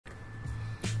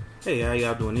Hey, how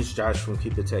y'all doing? This is Josh from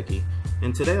KeepItTechie,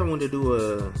 and today I want to do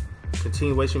a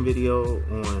continuation video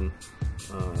on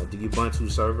the Ubuntu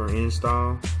Server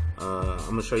install. I'm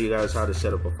going to show you guys how to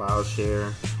set up a file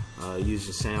share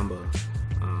using Samba.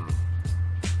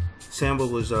 Samba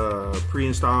was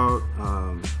pre-installed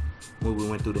when we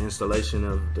went through the installation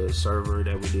of the server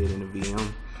that we did in the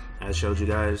VM. I showed you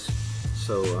guys,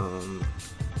 so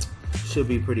should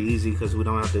be pretty easy because we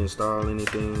don't have to install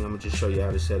anything. I'm gonna just show you how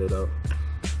to set it up.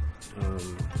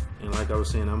 And like I was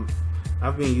saying,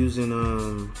 I've been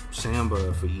using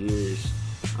Samba for years.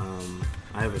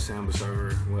 I have a Samba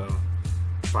server,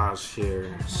 file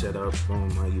share set up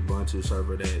on my Ubuntu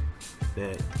server that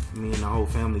me and the whole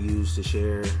family use to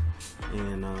share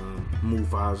and move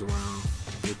files around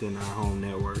within our home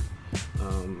network.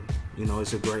 You know,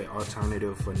 it's a great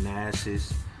alternative for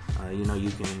NASs. You know, you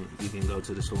can go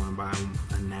to the store and buy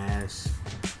a NAS.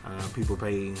 People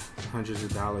pay hundreds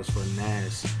of dollars for a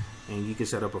NAS, and you can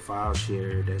set up a file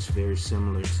share that's very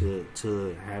similar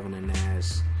to having a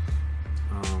NAS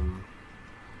on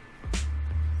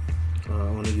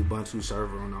the Ubuntu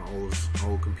server on an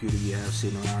old computer you have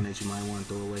sitting around that you might want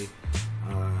to throw away.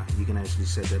 You can actually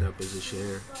set that up as a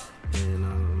share,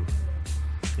 and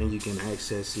you can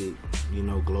access it, you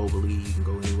know, globally. You can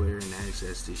go anywhere and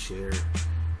access this share.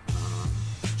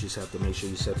 You just have to make sure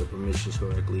you set the permissions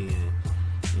correctly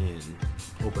and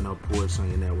open up ports on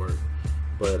your network.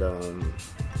 But I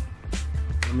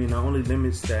mean, the only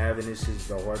limits to having this is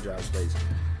the hard drive space.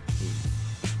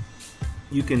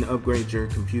 You can upgrade your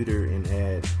computer and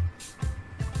add,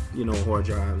 you know, hard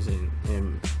drives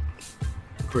and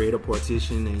create a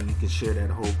partition, and you can share that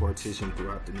whole partition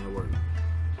throughout the network.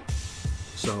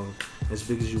 So as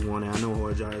big as you want it. I know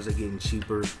hard drives are getting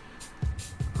cheaper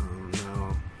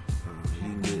now. You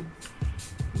can get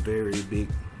very big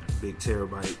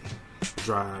terabyte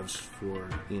drives for,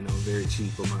 you know, very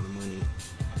cheap amount of money,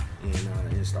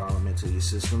 and install them into your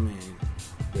system, and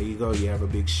there you go. You have a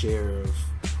big share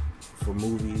for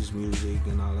movies, music,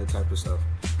 and all that type of stuff.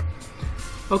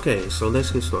 Okay, so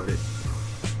let's get started.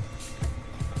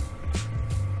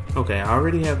 Okay, I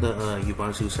already have the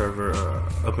Ubuntu server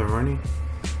up and running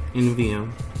in the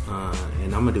VM,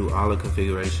 and I'm gonna do all the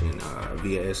configuration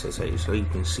via SSH so you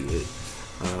can see it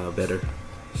better.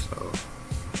 So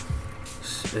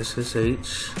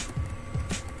SSH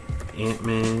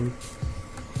Antman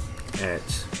at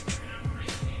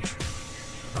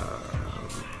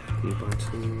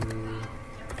Ubuntu.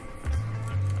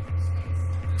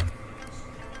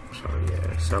 So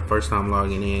yeah, it's our first time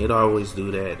logging in. It'll always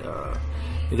do that.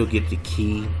 It'll get the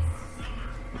key.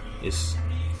 It's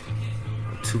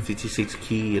 256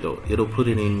 key. It'll put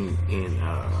it in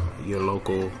your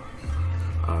local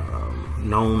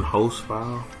known host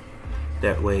file.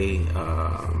 That way,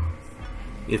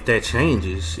 if that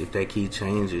changes, if that key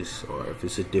changes, or if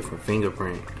it's a different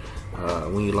fingerprint,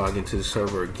 when you log into the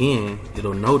server again,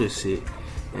 it'll notice it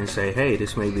and say, hey,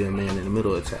 this may be a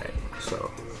man-in-the-middle attack.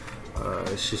 So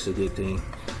it's just a good thing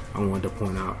I wanted to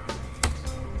point out.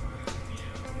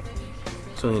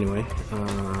 So anyway,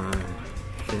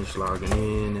 finish logging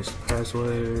in. It's the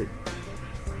password.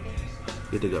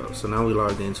 Good to go. So now we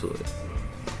logged into it.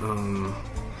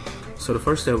 So the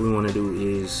first step we want to do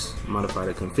is modify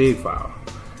the config file.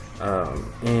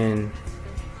 And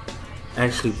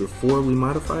actually, before we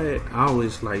modify it, I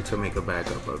always like to make a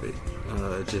backup of it,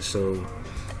 just so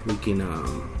we can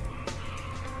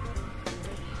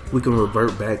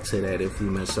revert back to that if we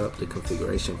mess up the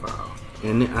configuration file.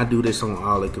 And I do this on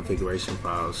all the configuration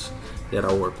files that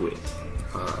I work with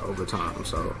over time.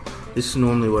 So this is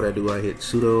normally what I do. I hit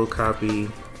sudo copy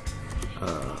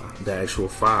the actual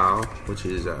file, which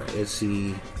is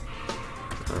etc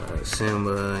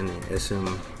samba and then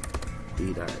smb.config,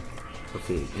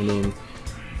 and then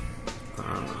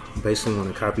basically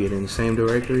want to copy it in the same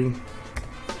directory,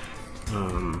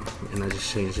 and I just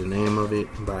change the name of it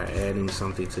by adding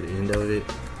something to the end of it.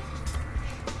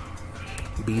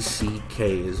 bck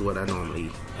is what I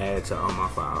normally add to all my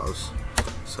files.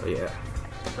 So yeah.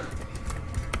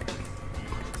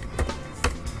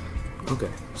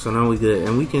 Okay, so now we good,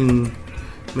 and we can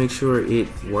make sure it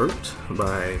worked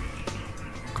by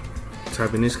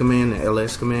typing this command, the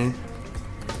ls command,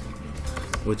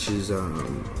 which is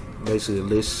basically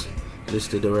list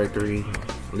the directory,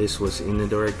 list what's in the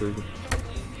directory.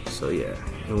 So yeah,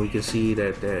 and we can see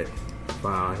that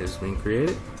file has been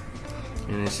created,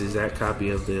 and it's the exact copy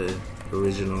of the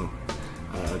original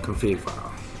config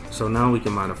file. So now we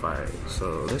can modify it.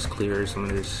 So let's clear some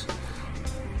of this.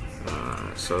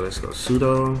 So let's go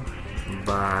sudo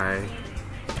by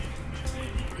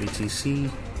etc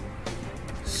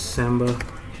samba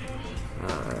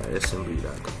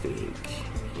smb.config,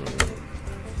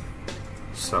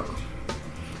 So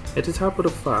at the top of the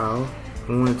file,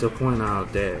 I wanted to point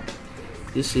out that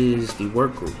this is the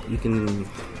work group. You can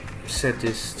set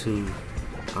this to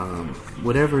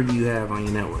whatever you have on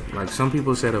your network. Like some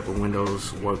people set up a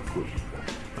Windows work group,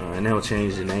 and they'll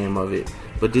change the name of it,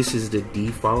 but this is the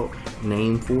default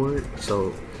name for it.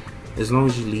 So as long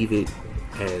as you leave it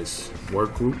as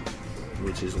work group,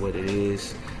 which is what it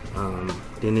is,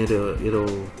 then it'll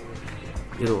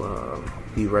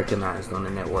be recognized on the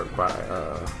network by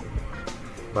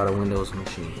the Windows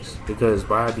machines, because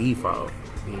by default,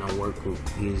 you know, work group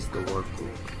is the work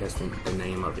group. That's the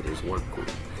name of it, is work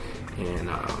group. And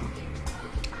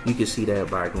you can see that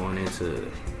by going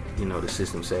into, you know, the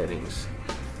system settings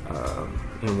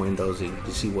in Windows, and you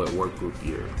can see what work group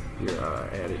you're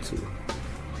added to.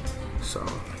 So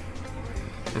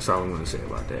that's all I want to say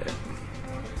about that.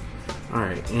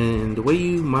 Alright, and the way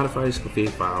you modify this config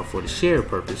file for the share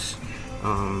purpose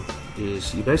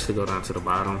is you basically go down to the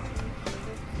bottom,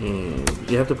 and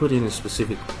you have to put in a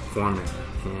specific format.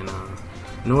 And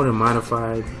in order to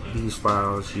modify these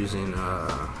files using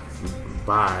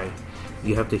by,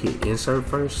 you have to hit insert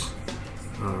first.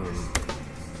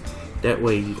 That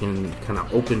way you can kind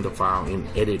of open the file in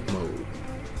edit mode.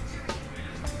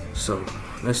 So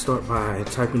let's start by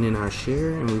typing in our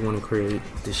share, and we want to create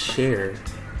the share,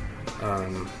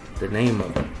 the name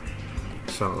of it.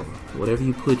 So whatever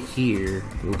you put here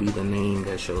will be the name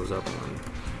that shows up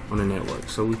on the network.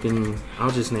 So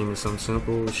I'll just name it something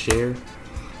simple, share,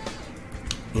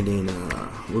 and then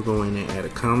we'll go in and add a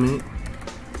comment.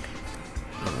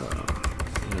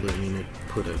 I didn't mean to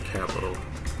put a capital,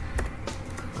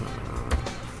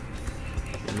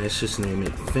 and let's just name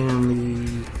it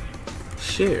family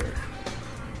share.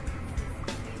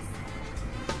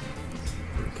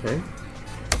 Okay.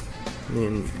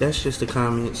 And that's just a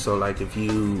comment. So like if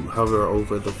you hover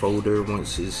over the folder,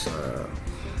 once it's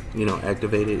you know,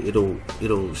 activated,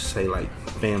 it'll say like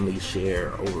family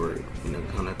share over it, you know,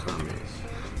 on a comment.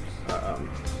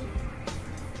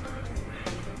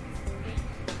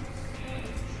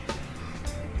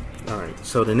 Alright,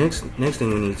 so the next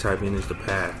thing we need to type in is the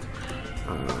path,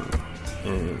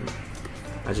 and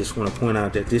I just want to point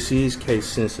out that this is case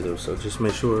sensitive, so just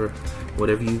make sure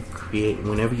whenever you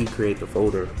create the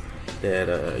folder,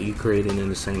 that you create it in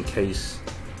the same case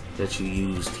that you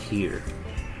used here.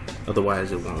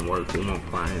 Otherwise it won't work. It won't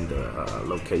find the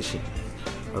location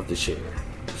of the share.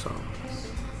 So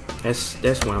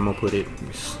that's where I'm gonna put it.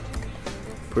 It's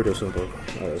pretty simple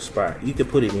spot. You can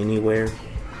put it anywhere.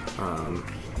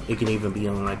 It can even be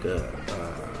on like a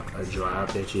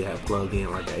drive that you have plugged in,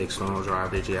 like an external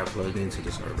drive that you have plugged into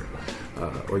the server,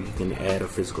 or you can add a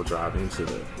physical drive into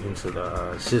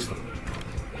the system.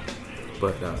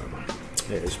 But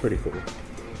yeah, it's pretty cool.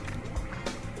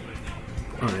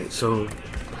 Alright, so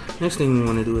next thing we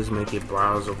want to do is make it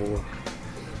browsable.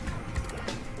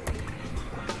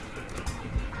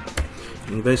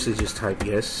 And you basically just type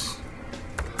yes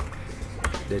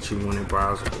that you want it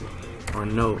browsable, or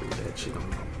no that you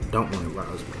don't want it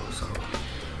browsable. So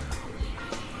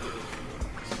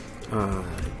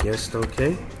yes,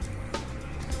 okay,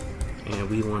 and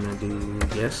we want to do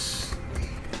yes.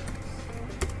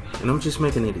 And I'm just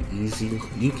making it easy.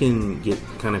 You can get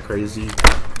kind of crazy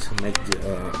to make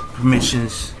the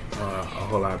permissions a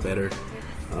whole lot better.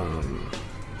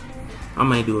 I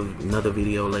might do another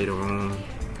video later on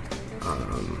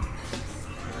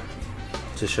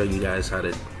to show you guys how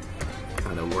to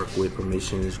work with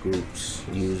permissions, groups,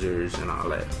 users, and all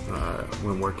that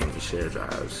when working with shared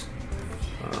drives.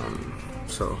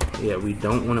 So yeah, we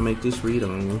don't want to make this read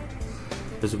only,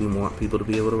 because we want people to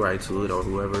be able to write to it, or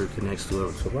whoever connects to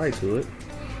it to write to it.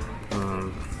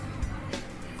 And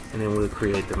then we'll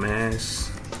create the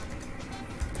mask.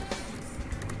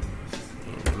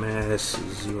 And the mask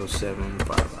is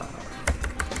 0755.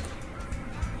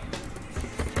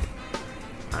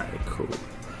 Alright, cool.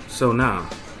 So now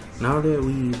that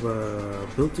we've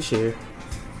built the share,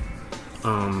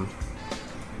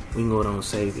 we can go ahead and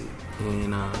save it.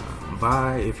 And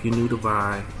buy, if you're new to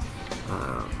buy,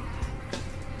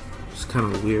 it's kind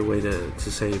of a weird way to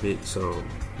save it. So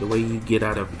the way you get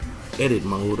out of edit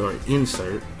mode or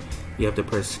insert, you have to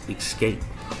press escape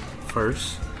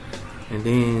first, and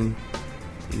then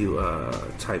you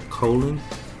type colon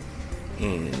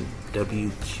and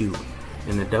WQ,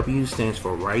 and the W stands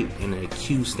for write and the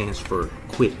Q stands for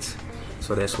quit.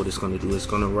 So that's what it's going to do. It's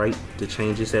going to write the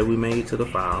changes that we made to the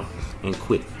file and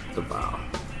quit the file.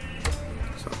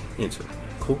 So enter.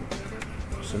 Cool.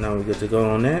 So now we're good to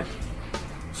go on that.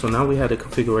 So now we have the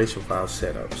configuration file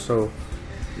set up. So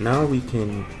now we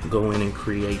can go in and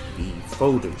create the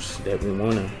folders that we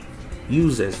want to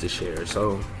use as the share.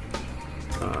 So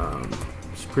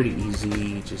it's pretty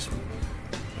easy. Just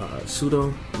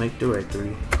sudo make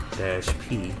directory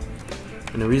 -p,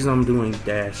 and the reason I'm doing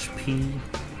 -p,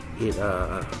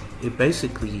 it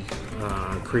basically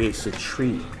creates a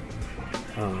tree.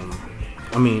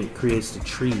 Creates the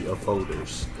tree of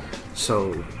folders.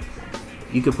 So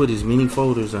you can put as many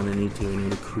folders underneath here,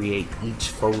 and it'll create each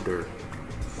folder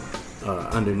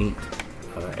underneath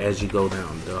as you go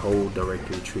down the whole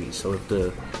directory tree. So if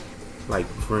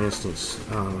for instance,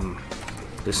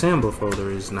 the Samba folder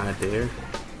is not there,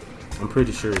 I'm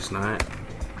pretty sure it's not,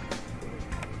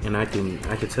 and I can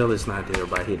tell it's not there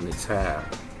by hitting the tab.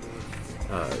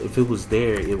 If it was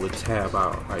there, it would tab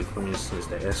out. Like for instance,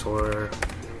 the SR,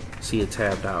 see it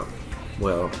tabbed out.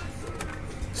 Well,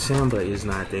 Samba is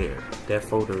not there. That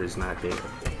folder is not there,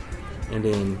 and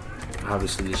then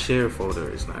obviously the share folder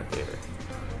is not there.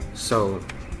 So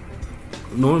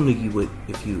normally you would,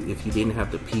 if you didn't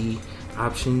have the P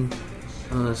option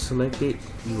selected,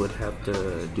 you would have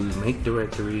to do make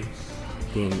directory,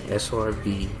 then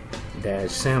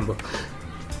srv-samba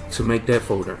to make that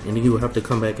folder, and then you would have to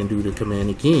come back and do the command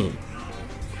again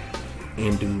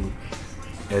and do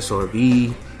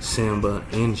srv, samba,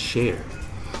 and share.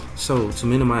 So to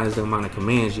minimize the amount of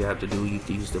commands you have to do, you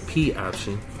can use the P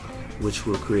option, which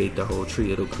will create the whole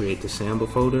tree. It'll create the Samba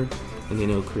folder, and then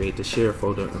it'll create the share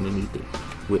folder underneath it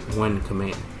with one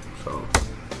command. So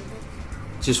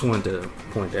just wanted to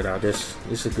point that out.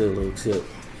 It's a good little tip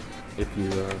if you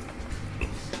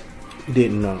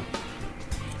didn't know.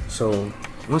 So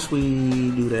once we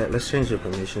do that, let's change the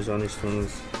permissions on these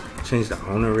things. Change the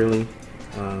owner really.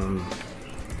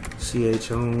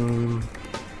 Chown.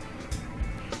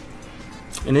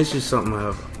 And it's just something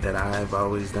that I've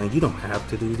always done. You don't have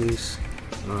to do this.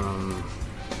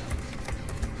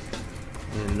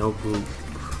 And no group.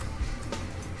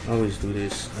 Always do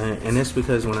this. And that's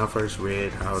because when I first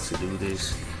read how to do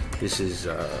this, this is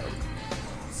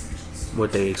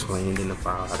what they explained in the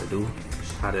file how to do,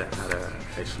 how to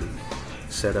actually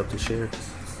set up the share.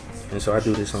 And so I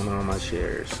do this on all my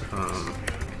shares.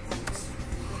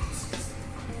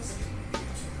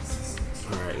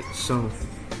 Alright, so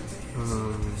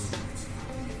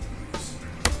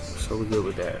we're good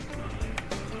with that.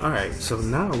 Alright, so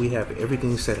now we have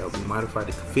everything set up. We modified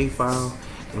the config file,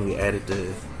 and we added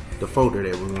the folder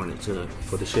that we wanted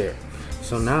for the share.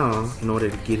 So now, in order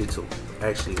to get it to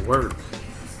actually work,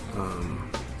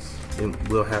 then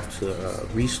we'll have to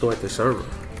restart the server.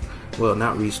 Well,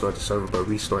 not restart the server, but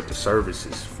restart the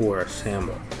services for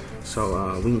Samba.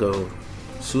 So we can go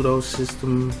sudo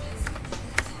system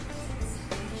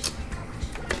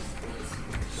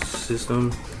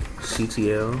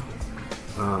ctl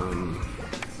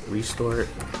restart,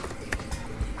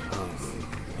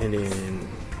 and then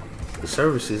the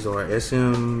services are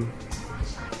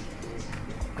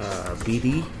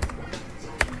bd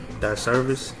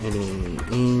 .service, and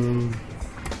then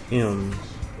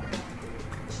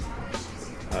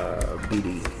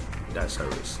bd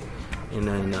 .service, and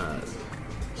then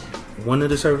one of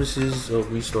the services will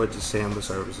restart the Samba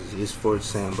services is for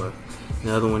Samba.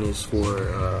 The other one is for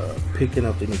picking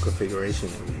up the new configuration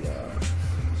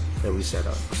that we set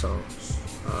up. So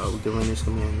we can run this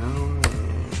command now,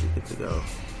 and we're good to go.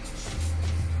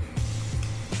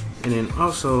 And then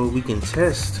also we can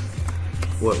test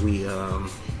what we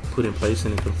put in place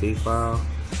in the config file.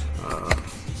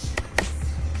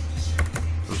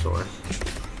 I'm sorry.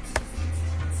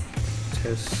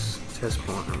 Test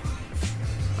point.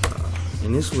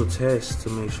 And this will test to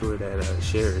make sure that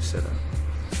share is set up.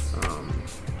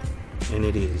 And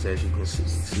it is, as you can see.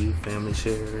 See family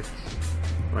share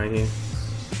right here.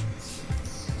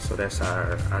 So that's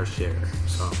our share.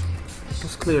 So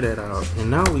let's clear that out. And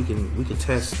now we can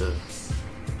test the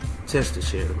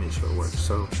share to make sure it works.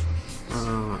 So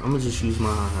I'm gonna just use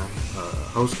my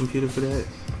host computer for that.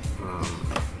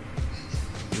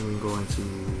 And we go into,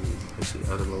 let's see,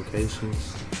 other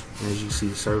locations. And as you see,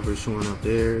 the server showing up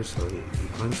there. So hit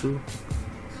Ubuntu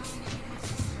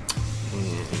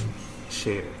and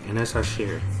share, and that's our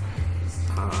share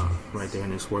right there,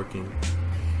 and it's working.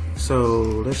 So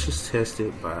let's just test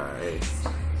it by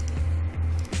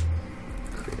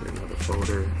create another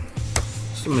folder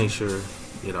just to make sure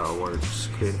it all works.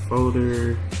 Create a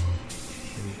folder,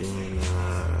 and then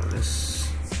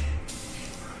let's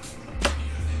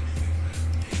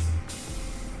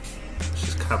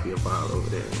just copy a file over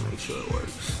there and make sure it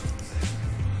works.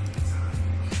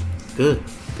 Good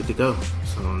to go.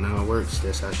 So now it works.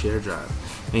 That's our share drive,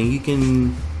 and you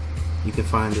can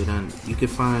find it on. You can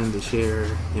find the share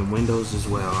in Windows as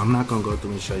well. I'm not gonna go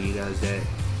through and show you guys that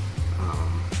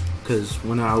because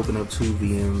when I open up two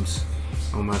VMs,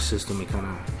 on my system, it kind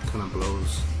of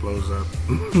blows up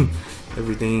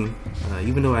everything.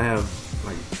 Even though I have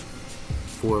like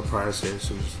 4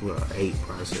 processors, well 8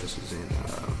 processors, and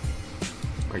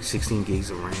like 16 gigs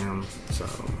of RAM, so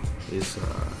it's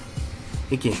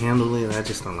it can handle it. I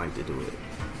just don't like to do it,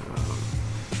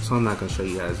 so I'm not gonna show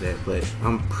you guys that, but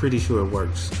I'm pretty sure it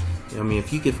works. I mean,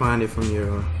 if you can find it from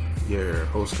your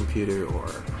host computer or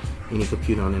any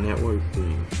computer on the network,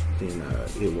 then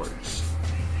it works.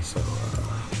 So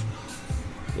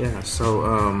yeah,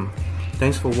 so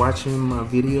thanks for watching my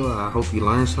video. I hope you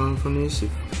learned something from this,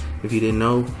 if you didn't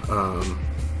know.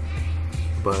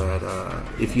 But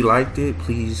if you liked it,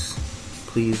 please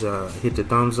hit the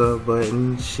thumbs up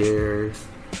button, share,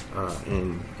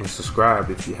 and subscribe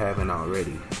if you haven't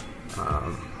already.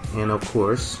 And of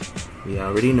course, you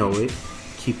already know it,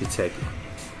 keep it techie.